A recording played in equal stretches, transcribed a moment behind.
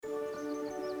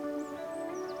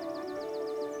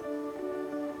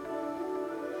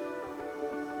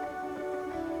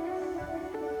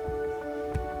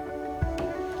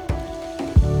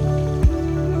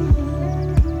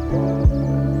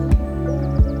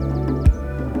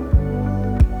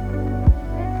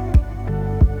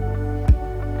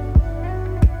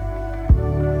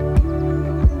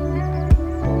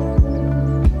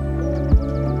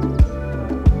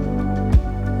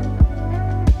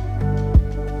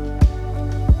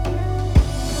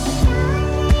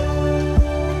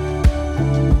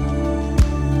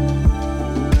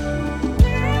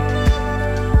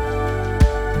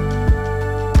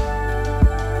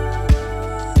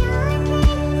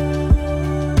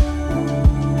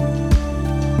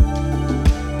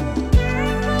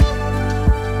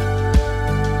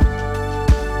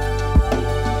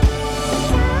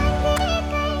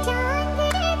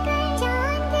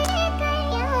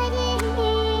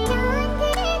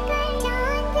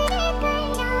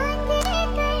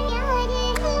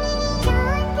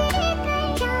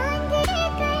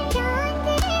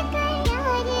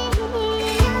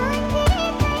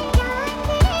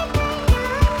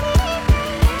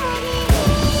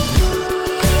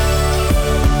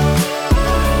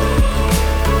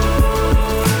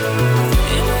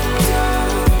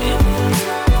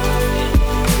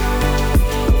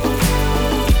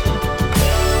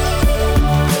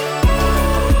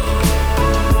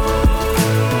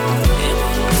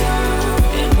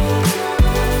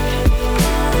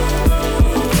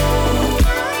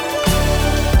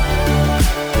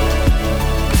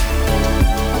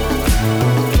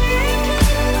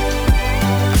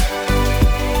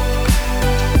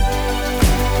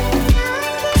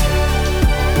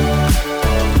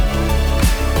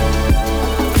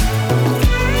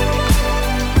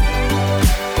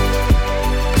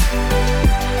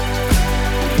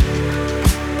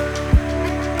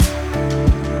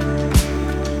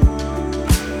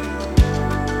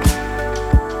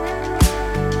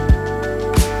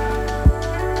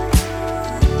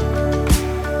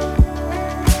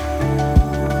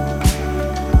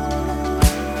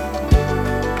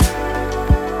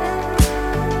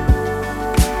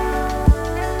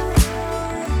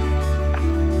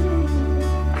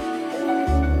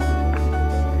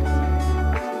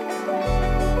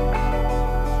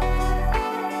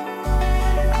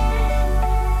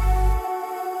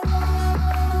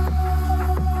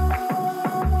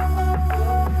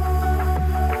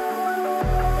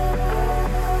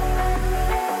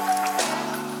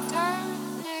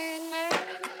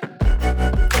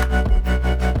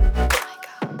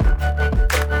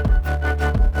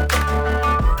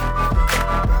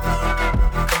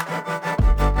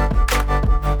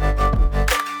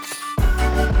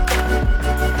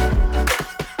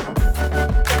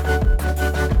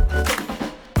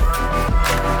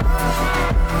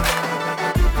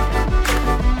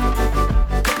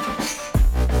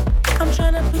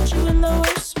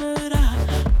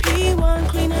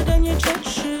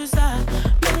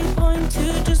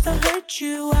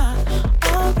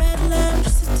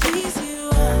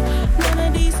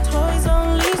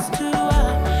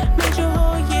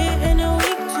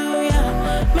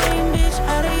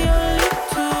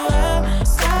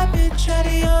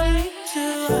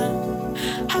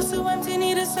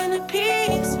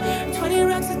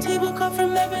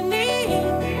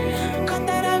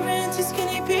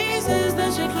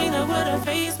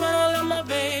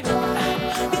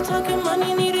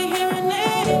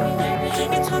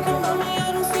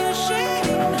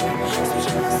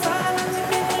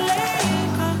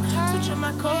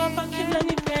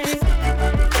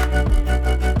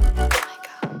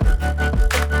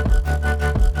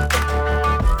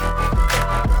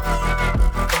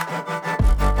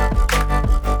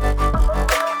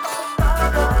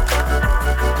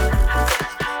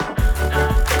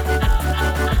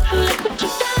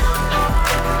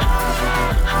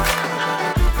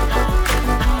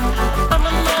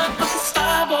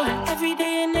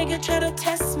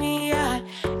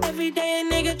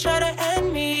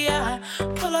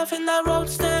in that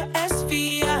roadster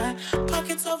SVI.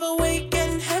 Pockets overweight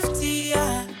and hefty,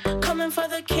 yeah. Coming for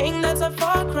the king, that's a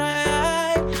far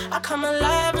cry. I come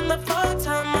alive in the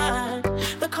part-time.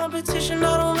 The competition,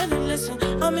 I don't really listen.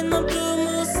 I'm in the blue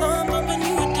moon, sun bumping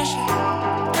new edition.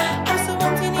 House so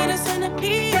empty, need a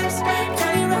centerpiece.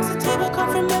 Tiny rocks, the table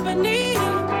come from ebony.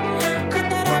 Cut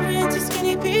that ivory into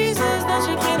skinny pieces. Now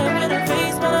she can't have better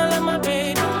face, but I love my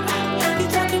baby. You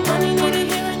talking money, need a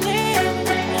hearing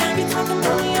aid. You talking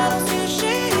money, I don't see a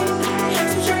shade.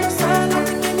 Switch on my side, I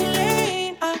take any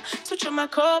lane. I switch on my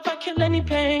cup, I kill any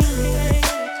pain.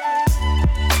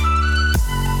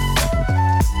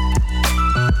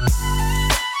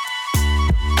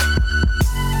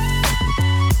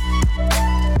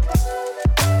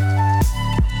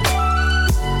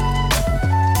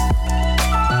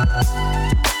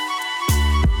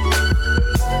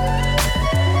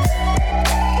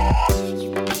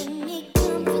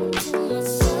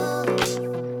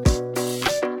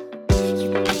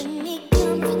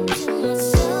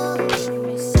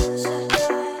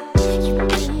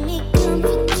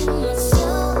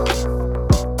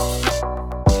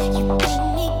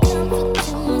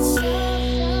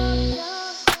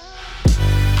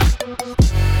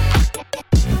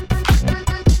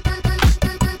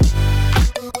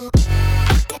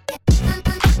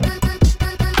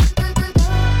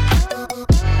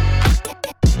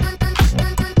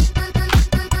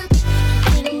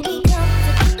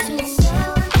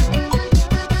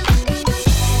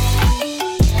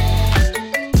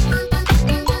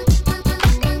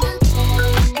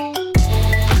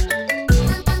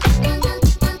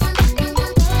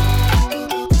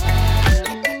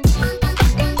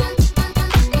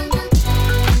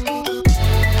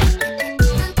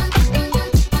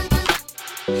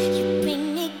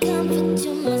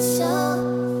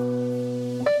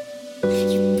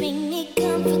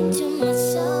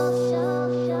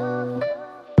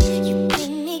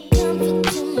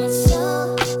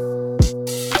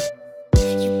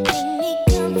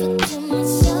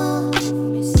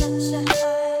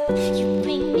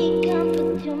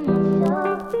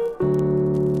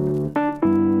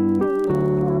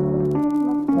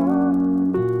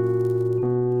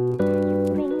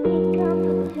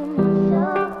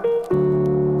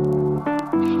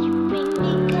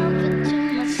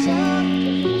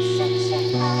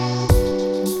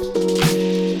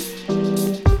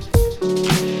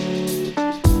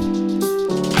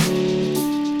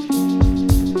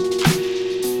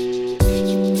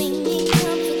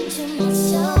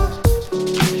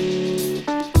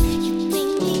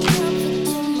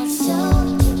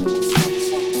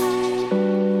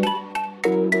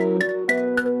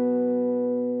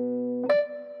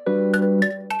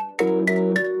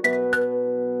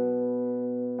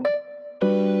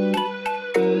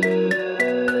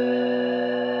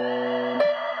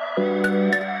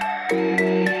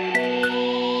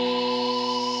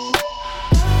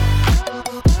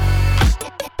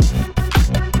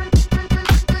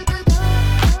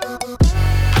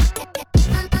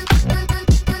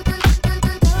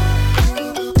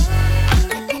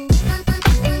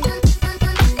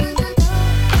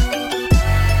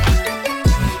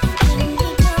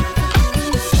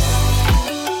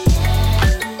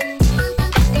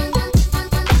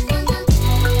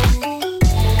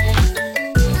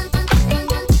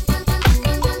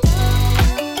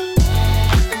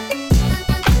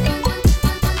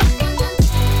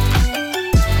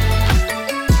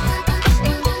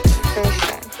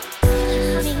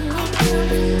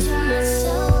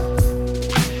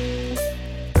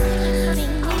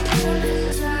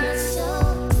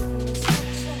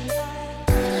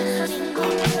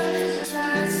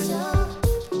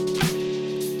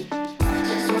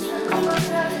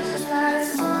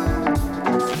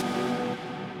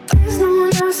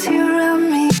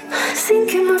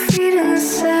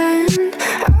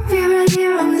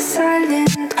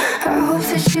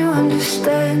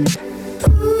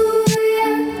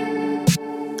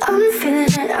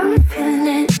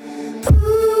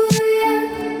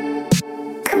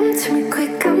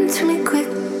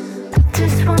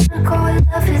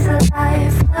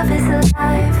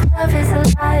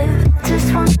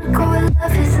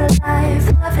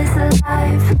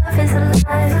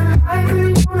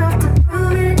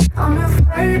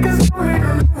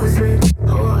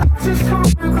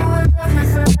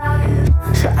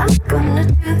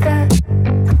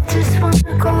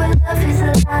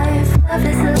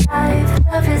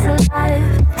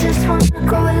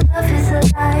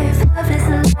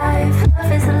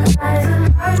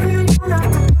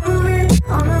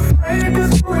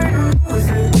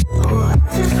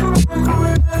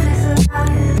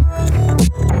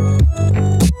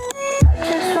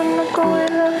 Just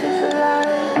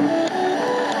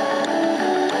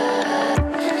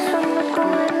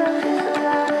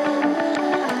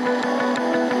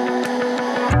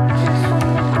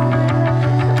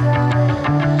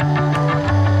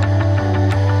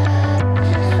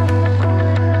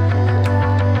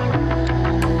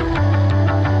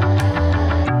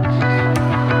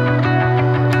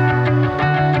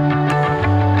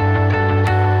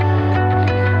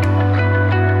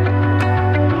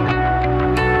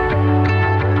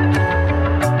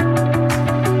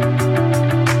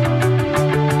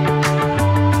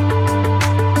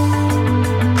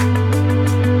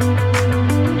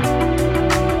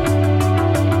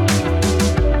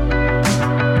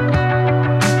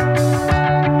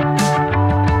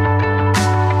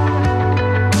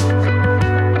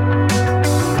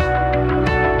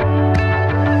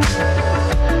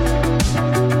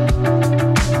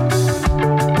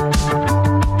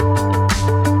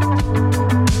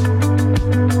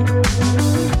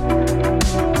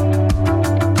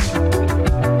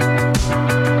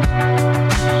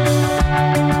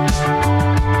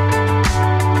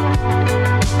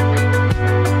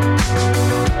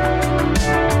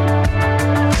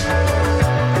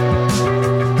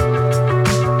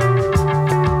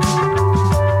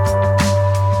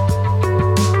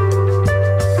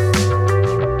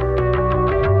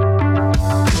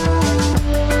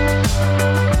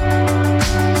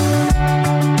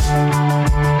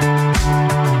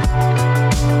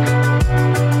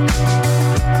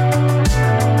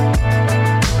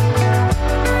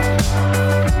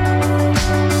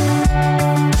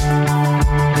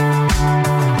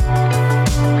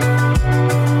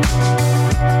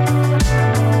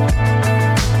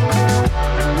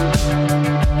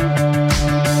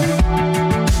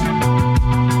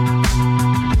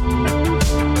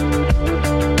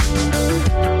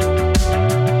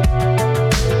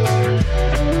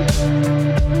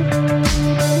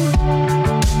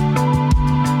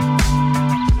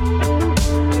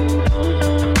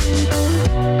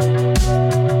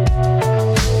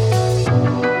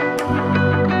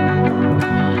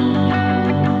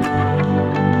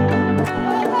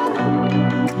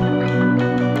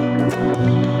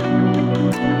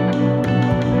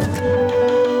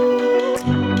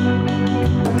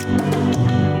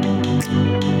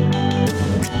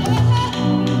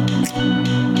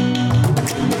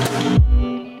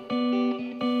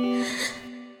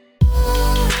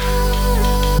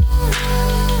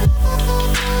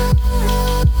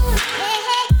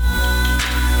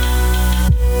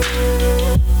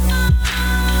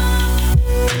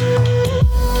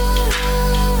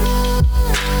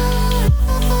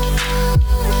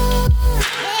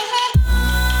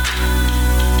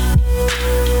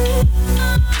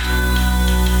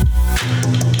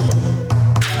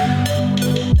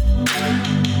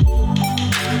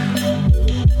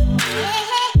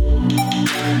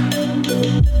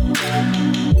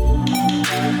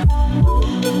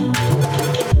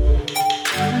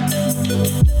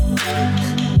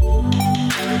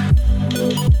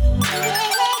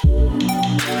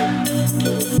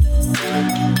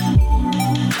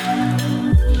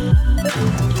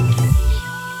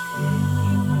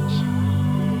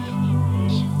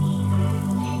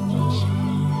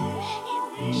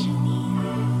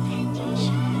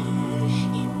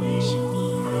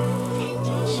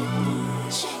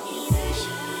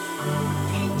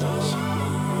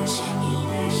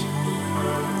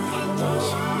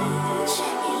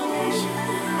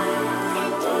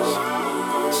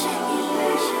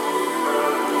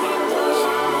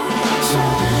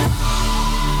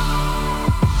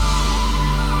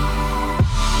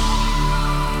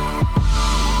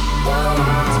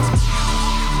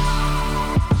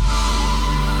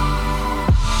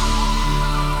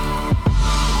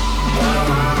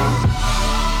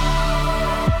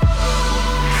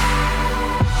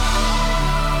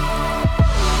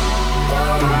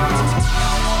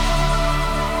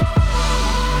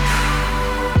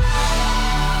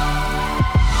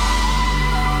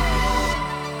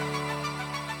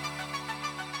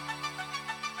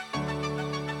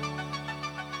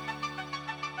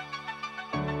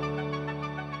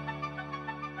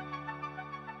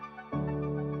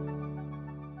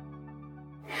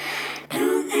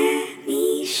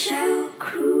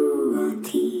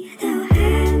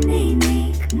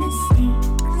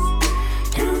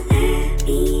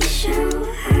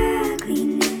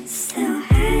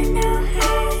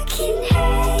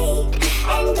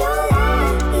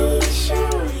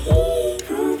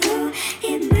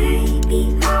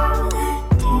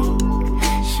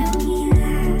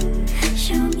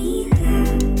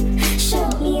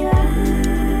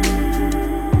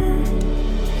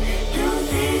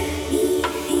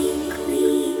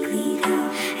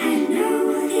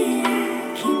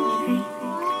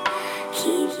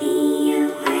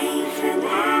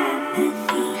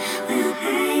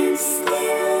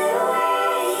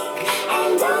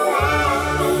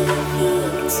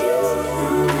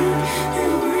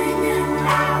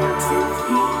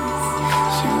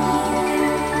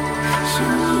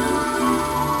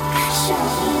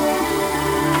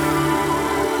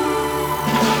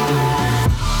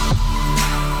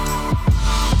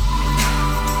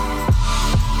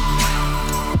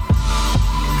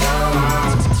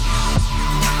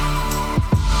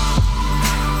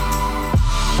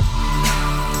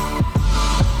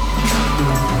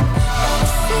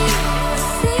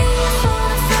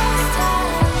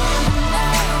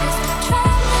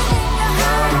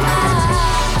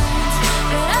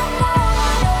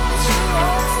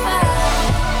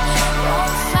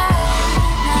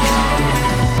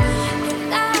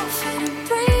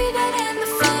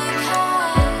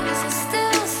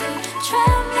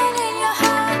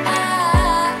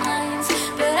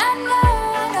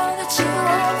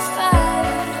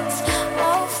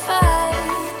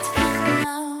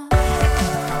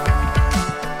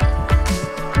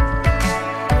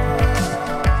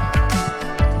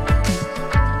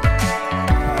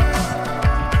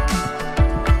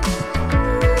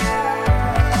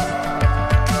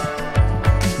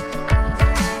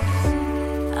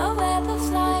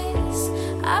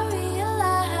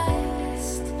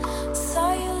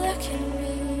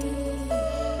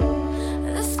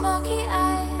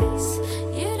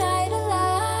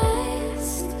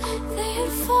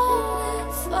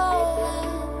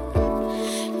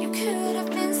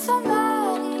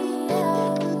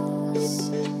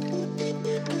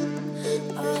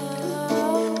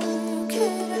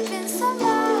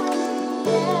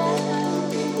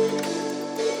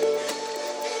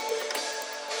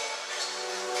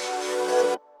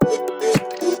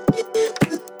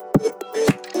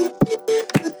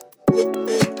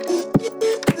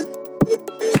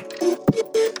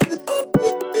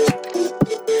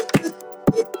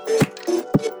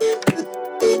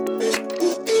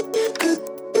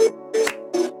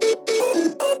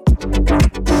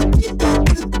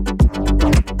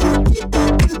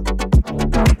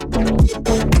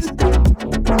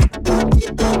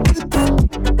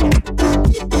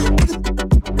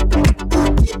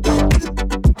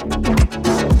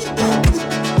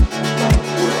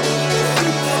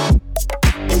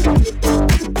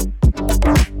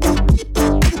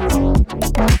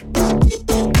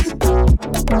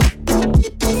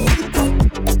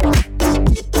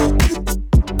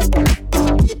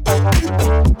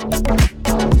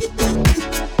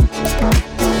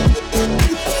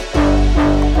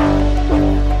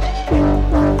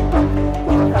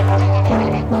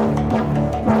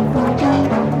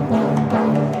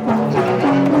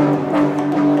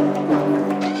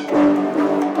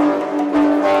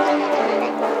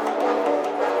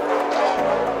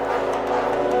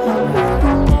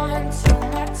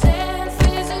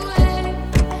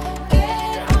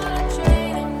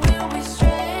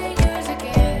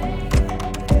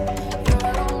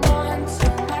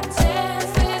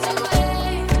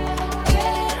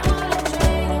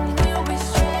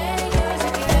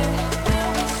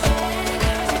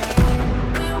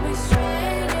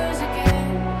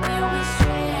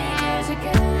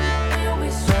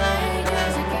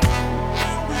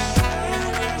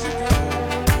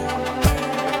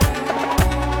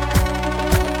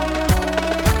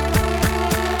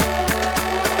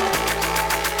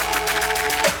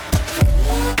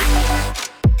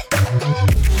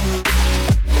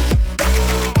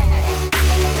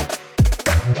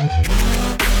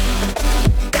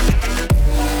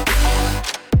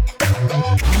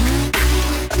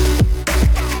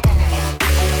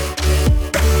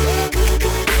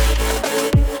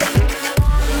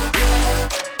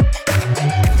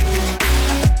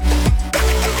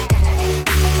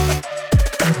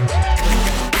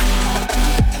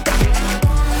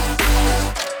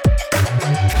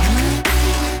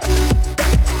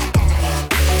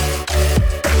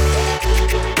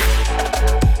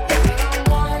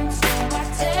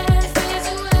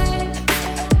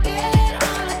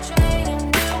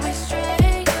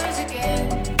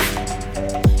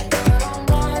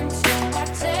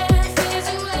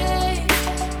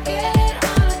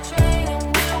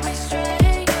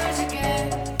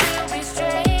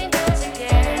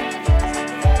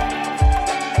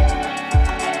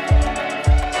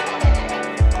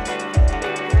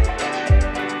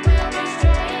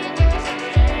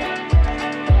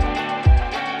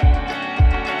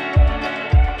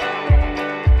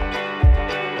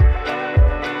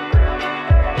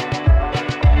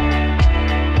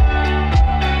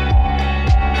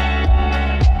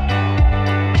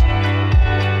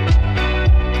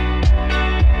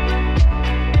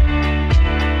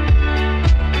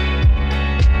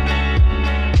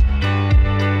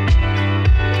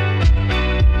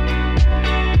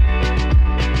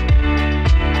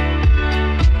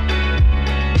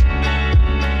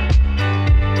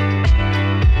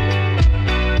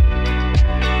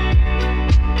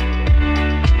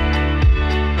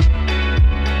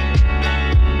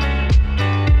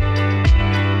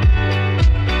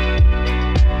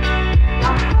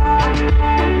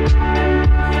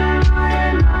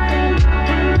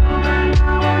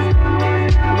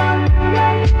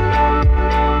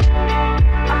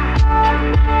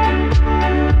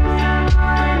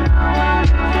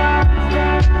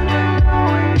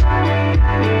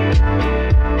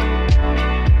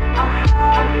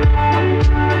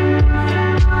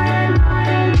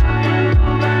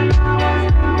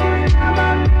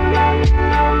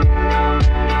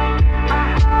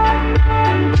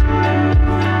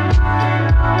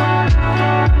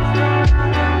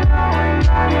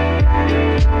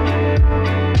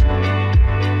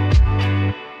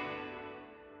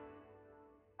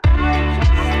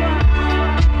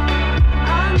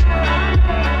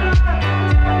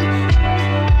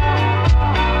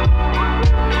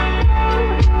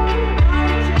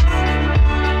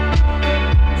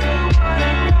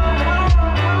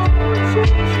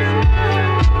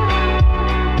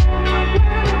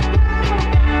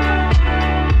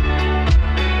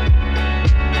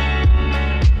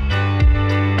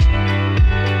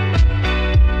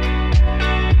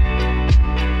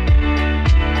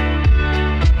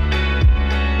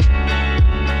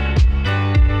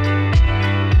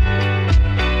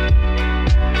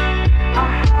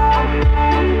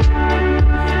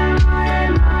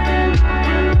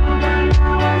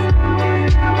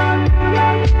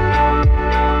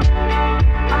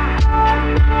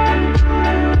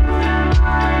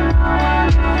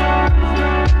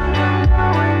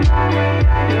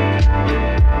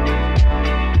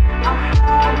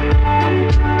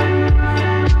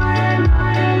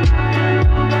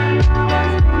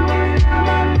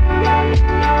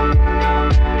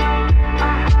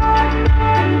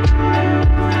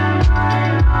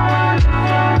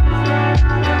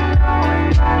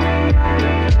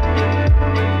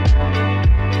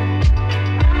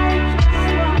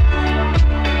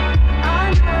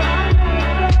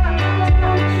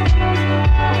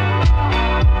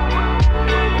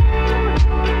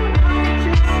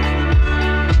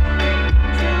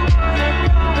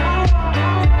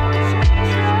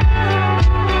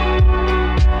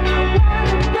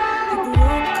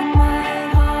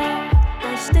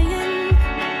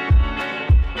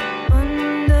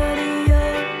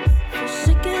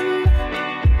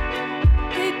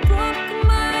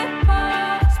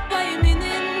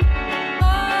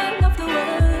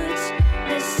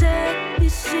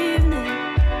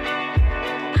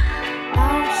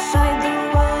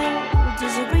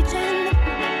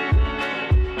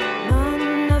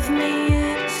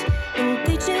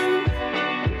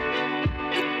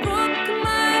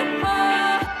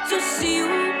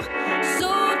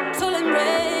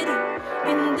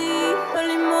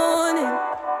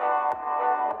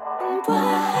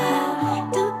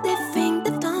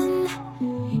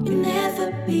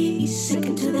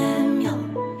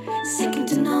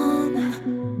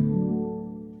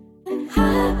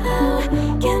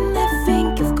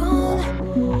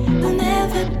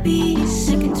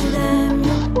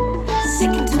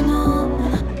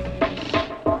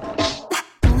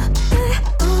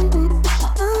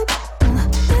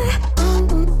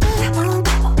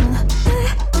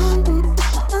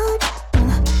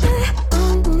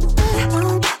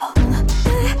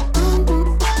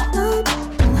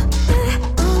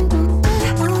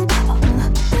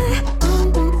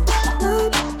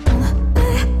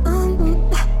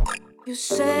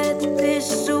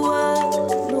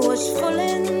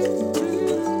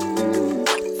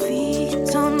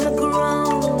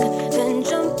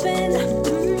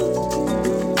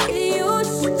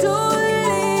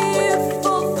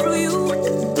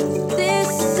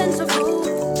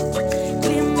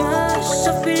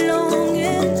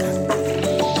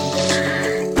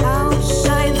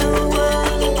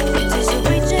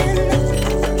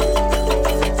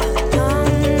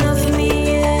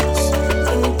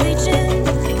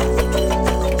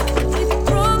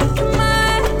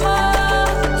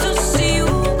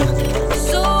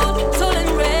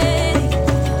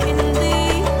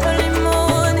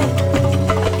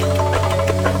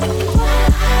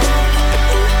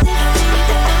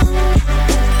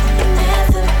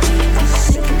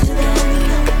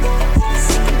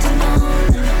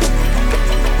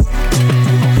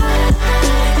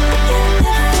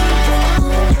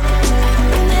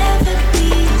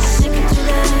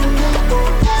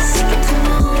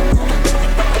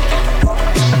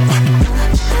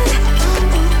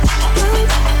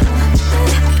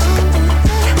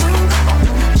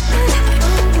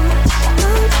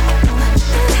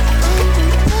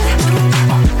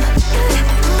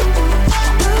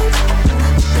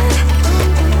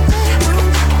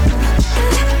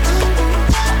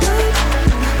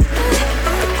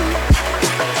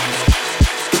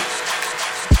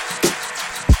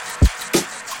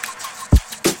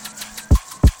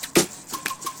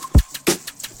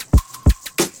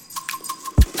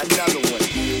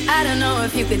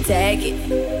take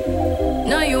it.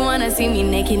 No, you wanna see me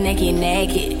naked, naked,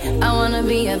 naked. I wanna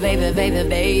be a baby, baby,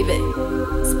 baby.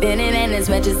 Spinning in his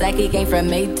red just like he came from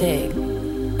Maytag.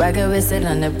 Rocket with it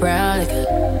on the brown liquor.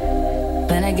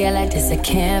 When I get like this, I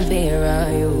can't be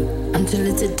around you. I'm too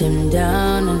little to dim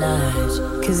down a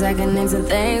notch. Cause I can name some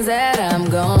things that I'm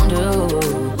gon' do.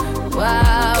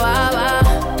 Wow, wow, wow.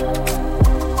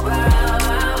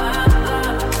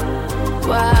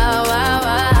 Wow, wow,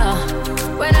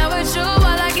 wow. When I'm with you, all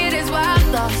I get is wild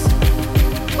thoughts.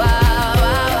 Wow,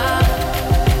 wow, wow.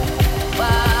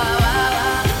 Wow, wow,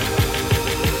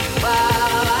 wow.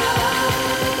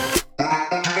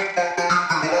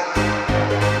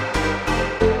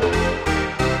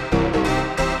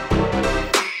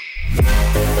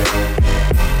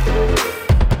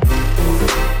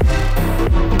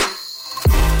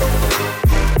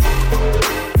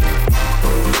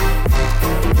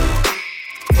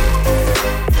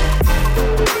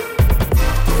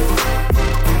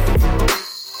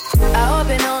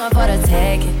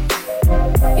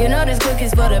 Wow, you know this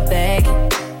cookie's for the bag.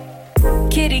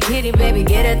 Kitty, kitty, baby,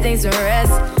 get her things to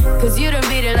rest. Cause you done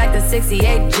beat it like the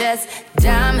 68 Jets.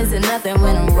 Diamonds are nothing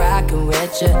when I'm rockin'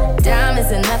 with ya.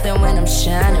 Diamonds are nothing when I'm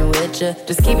shining with ya.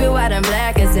 Just keep it white and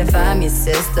black as if I'm your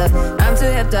sister. I'm too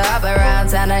hip to hop around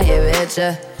town to hit with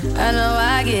ya. I know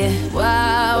I get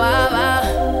wow, wow, wow.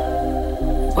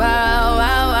 Wow,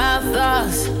 wow, wow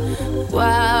thoughts.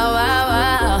 Wow, wow,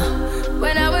 wow.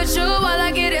 When I'm with you, all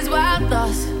I get is wild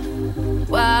thoughts.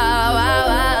 Wow, wow,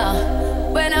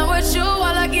 wow. When I'm with you, all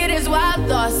I get is wild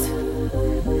thoughts.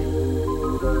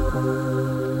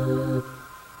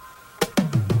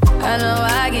 I know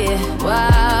I get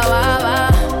wow, wow,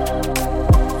 wow.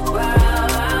 Wow,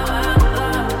 wow, wow.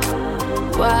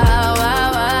 Wow,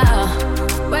 wow,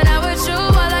 wow. When I'm with you,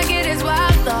 all I get is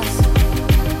wild thoughts.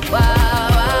 Wow,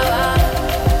 wow, wow.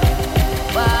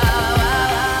 Wow, wow,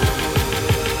 wow.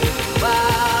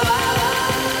 Wow, wow,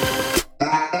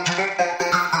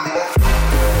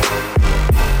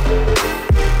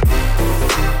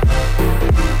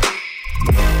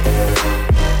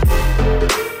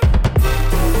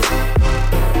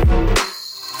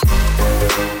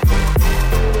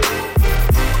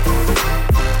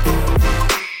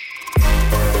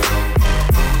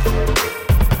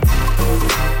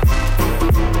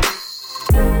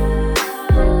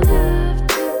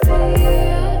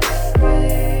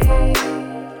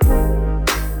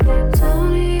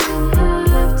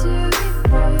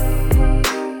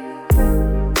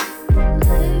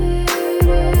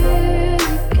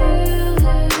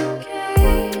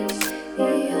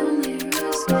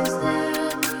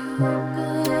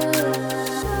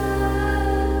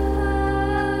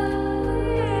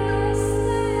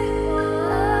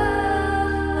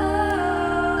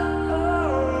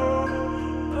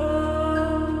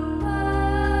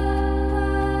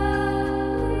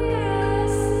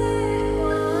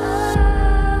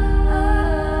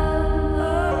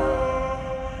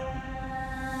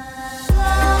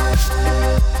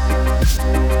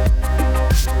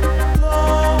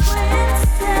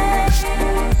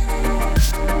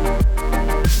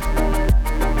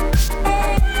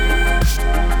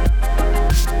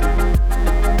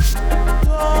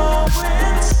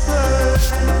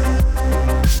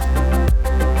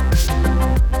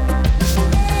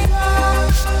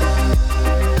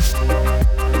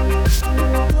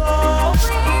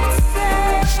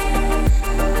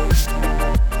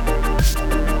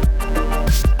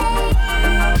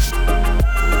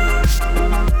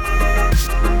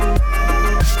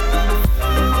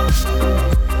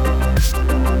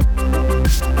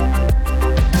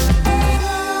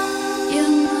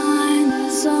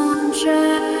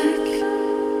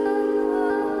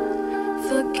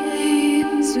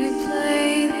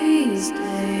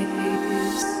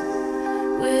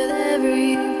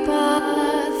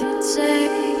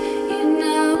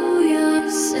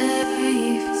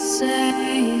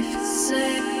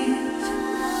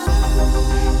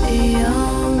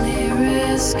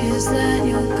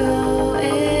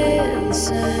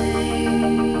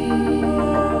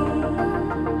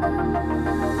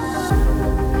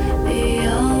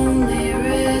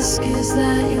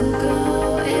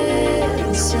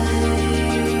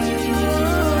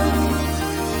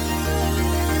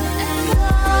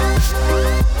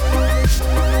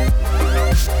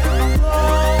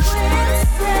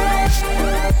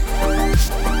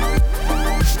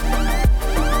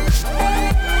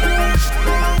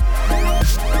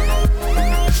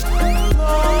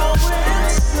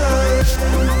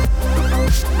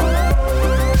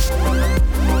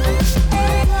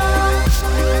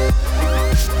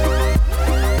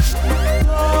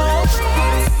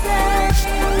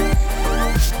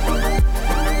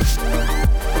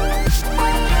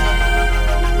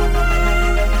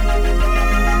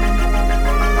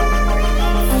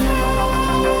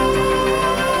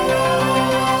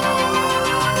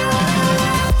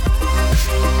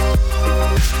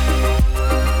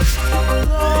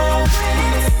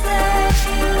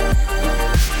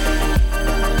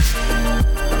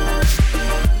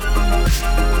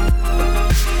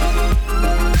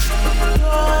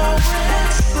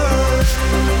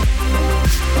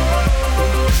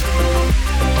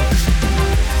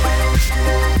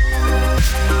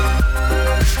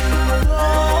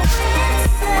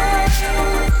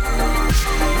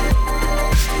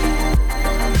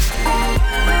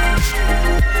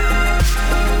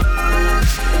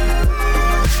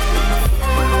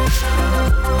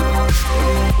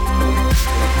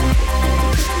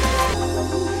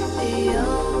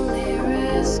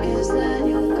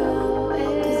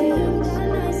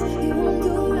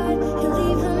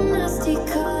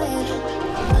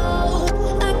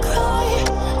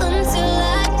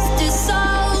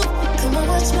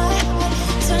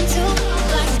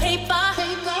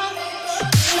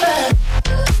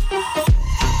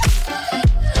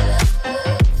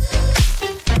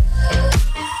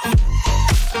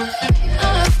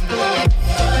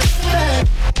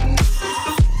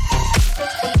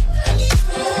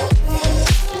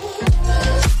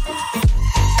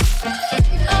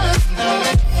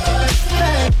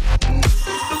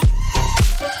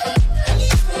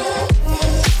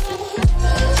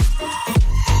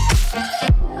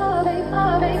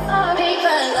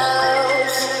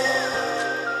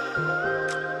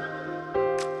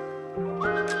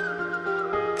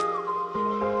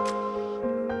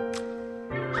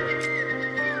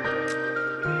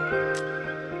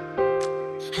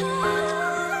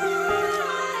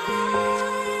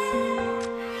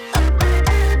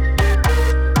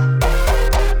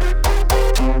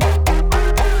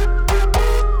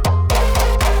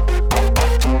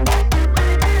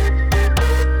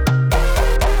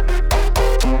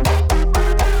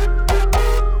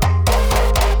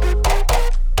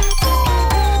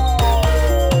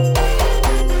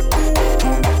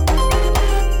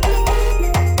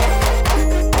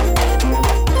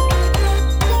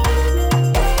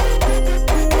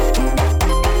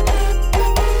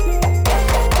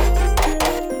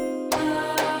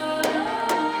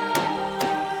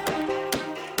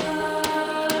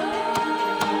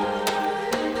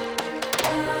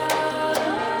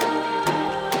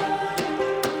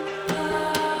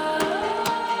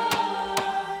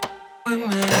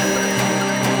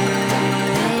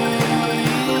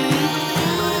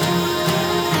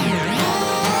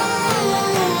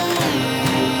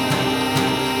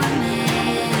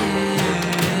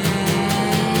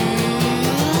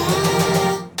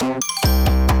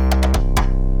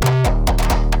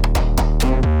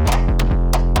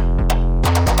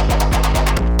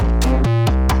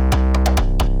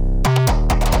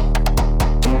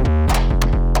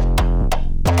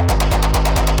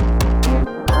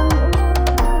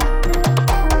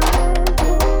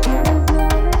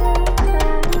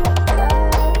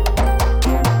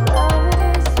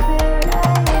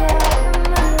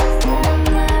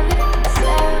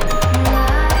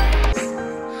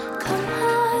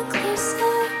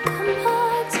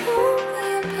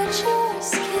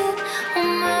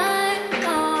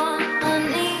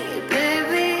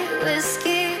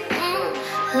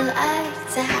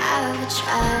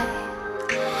 try.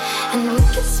 And we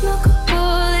can smoke a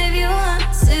bowl if you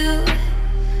want to.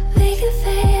 We can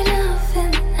fade off in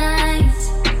the night.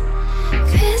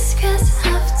 Crisscross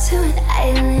off to an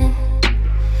island.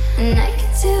 And I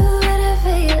can do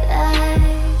whatever you like.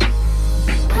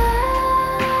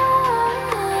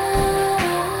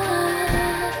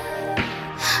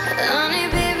 Only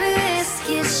baby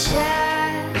whiskey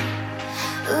shot.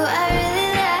 Ooh, I really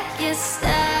like your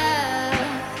style.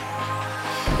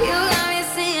 You got me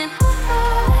singing.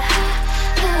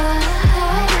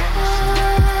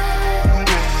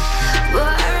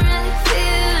 Boy, I'm really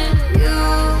feeling you.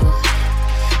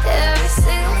 Every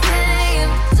single thing you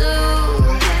do.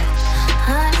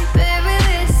 Honey, baby,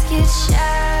 whiskey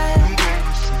shot.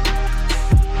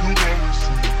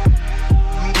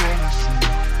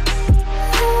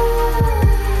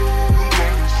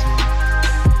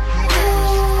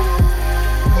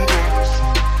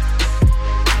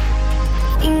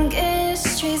 Fingers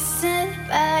tracing,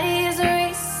 bodies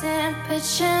racing. Put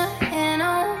your hand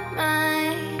on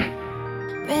mine.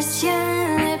 Press your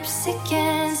lips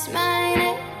against mine.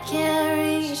 I can't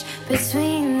reach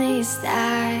between these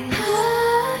thighs.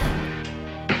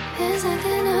 Feels like I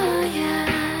know ya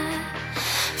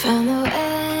from the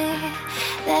way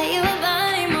that your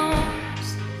body moves.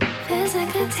 Feels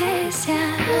like I taste ya.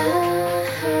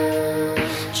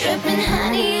 Dripping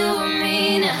honey over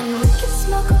me now. And we can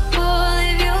smoke a bowl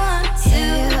if you want to. We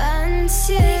can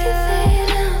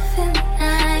fade off in the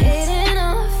night. Fading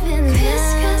off in the night.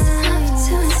 Crisscross off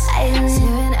to an island. To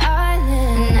an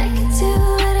island. And I can do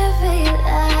whatever you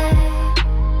like.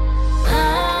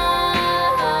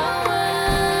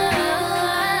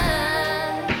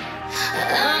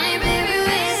 Only baby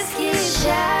whiskey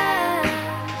shot.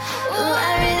 Ooh,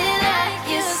 I really like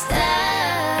your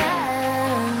style.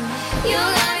 You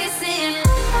got me singing.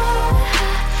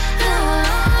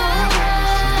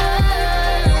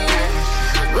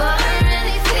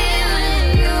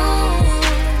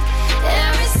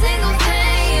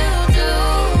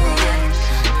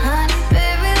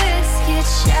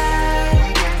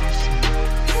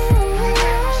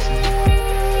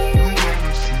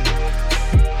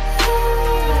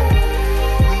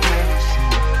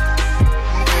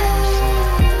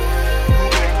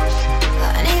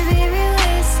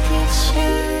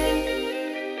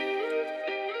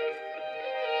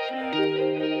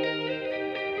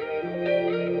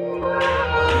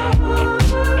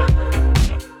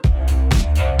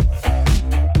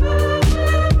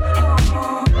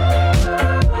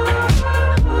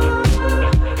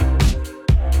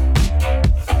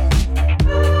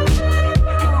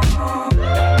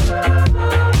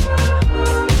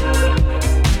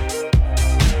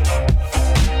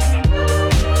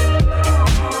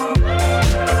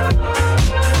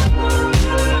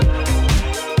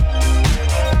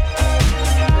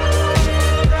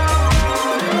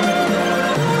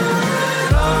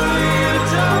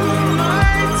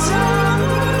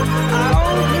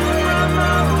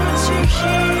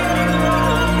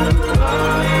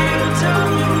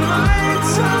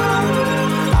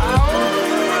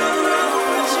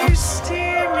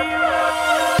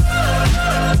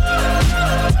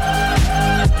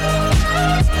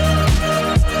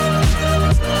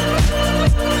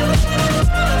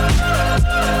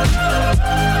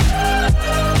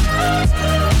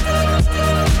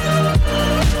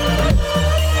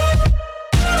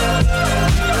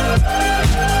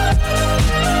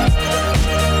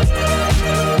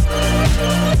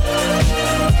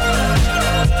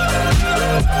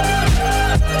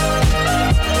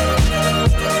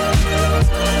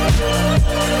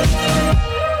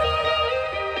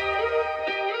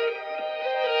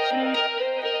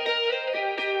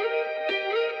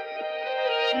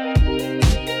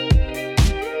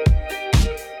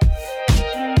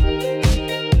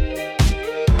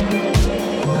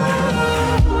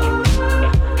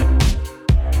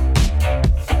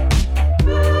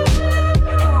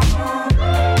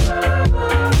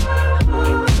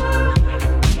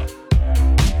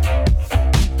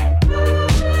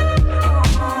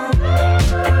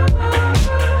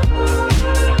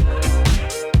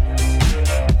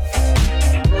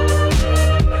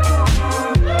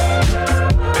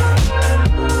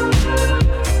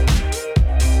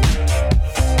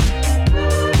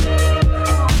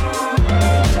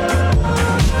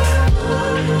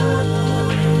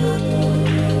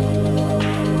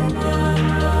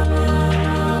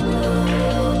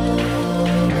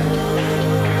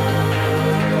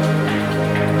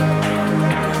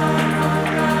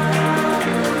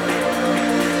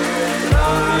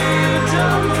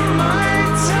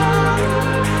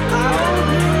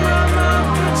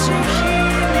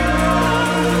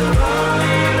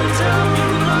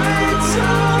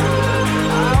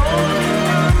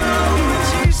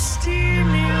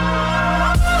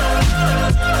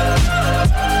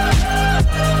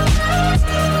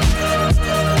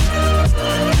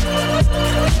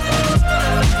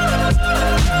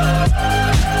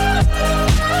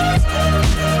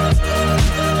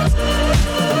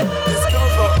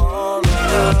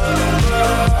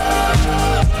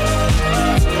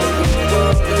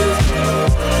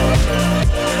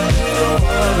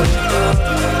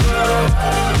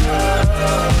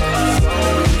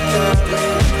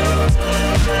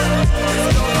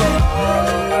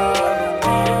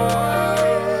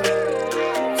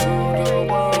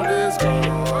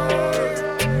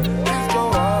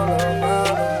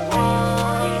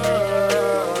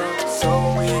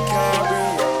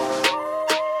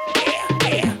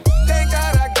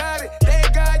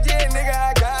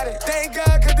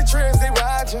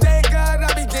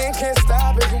 can't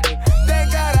stop it.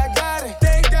 Thank God I got it.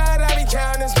 Thank God I be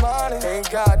counting this money. Thank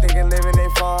God they can live in they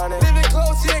funny. Living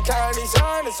close, yeah, counting these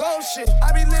hundreds. Oh shit,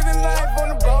 I be living life on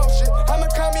the bullshit. I'ma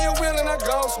call me a wheel and I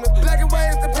goldsmith. Black and white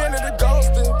is the pen of the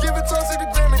ghosting. Give a toast to the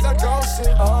Grammys, I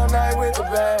ghosting. All night with the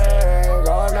bang,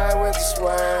 all night with the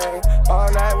swing,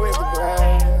 all night with the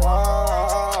bang.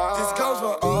 This goes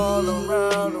for all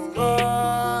around the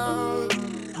world.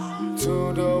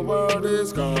 To the world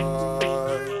is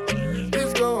gone.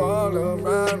 This go all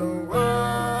around the world.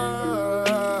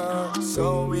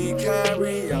 So we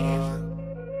carry on.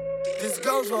 This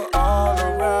goes for all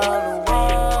around the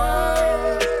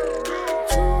world.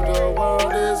 To the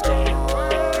world is gone.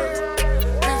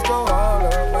 This go all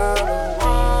around the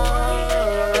world.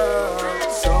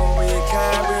 So we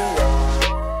carry on.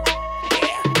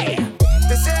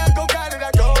 They say I go got it,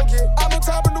 I go get. I'm on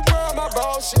top of the world, my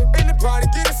bullshit. In the party,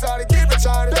 get it started, get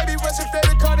retarded. Baby, what's your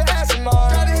favorite car to ask him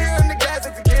on? Gotta hit on the gas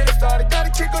just to get it started.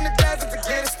 Gotta kick on the gas just to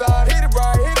get it started. Hit it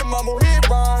right, hit it mumble, hit it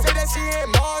wrong. Say that she hit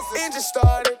monsters, engine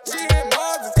started. She hit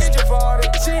monsters, engine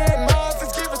farted. She hit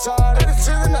monsters, get retarded. It's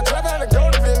chillin', I trap out to go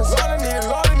to business. Lord, I need it,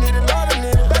 Lord, I need it, Lord, I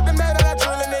need it. Let them mad that I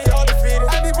drill and they all defeated.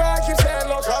 I be right, I keep saying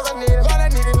Lord, cause I need it. Lord, I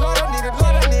need it, Lord, I need it,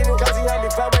 Lord, I need it. Cause he had me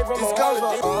far away from home.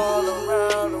 All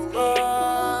around the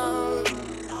world.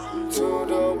 To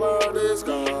the world is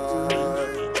gone.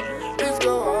 This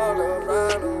go all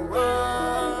around the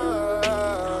world.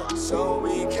 So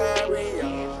we carry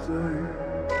on.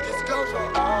 This goes for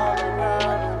all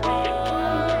around the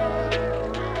world.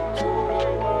 To the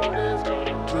world is gone.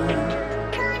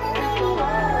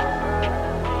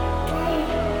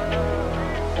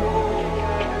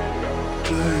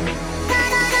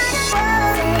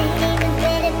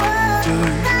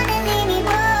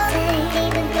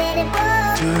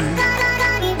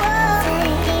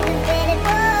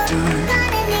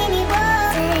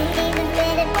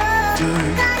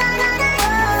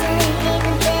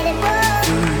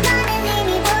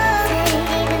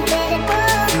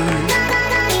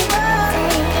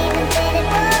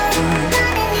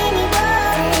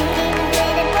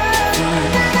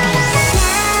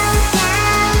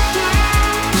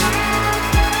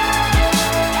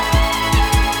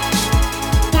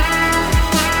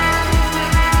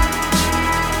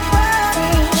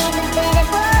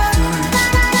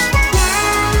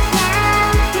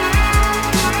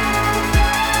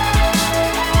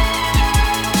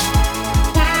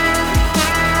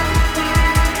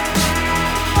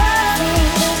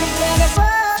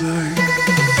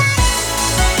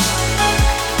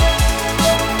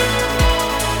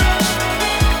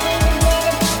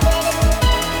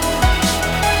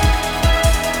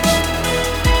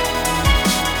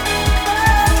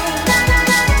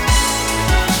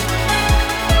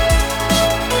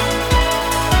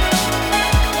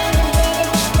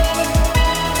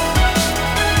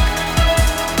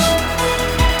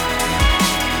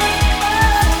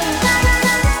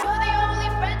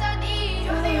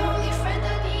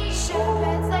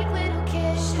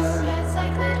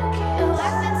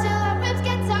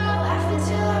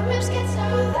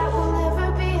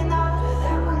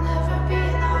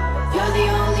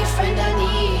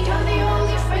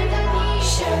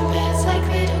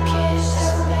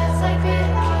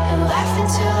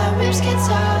 Till our ribs get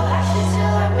tall.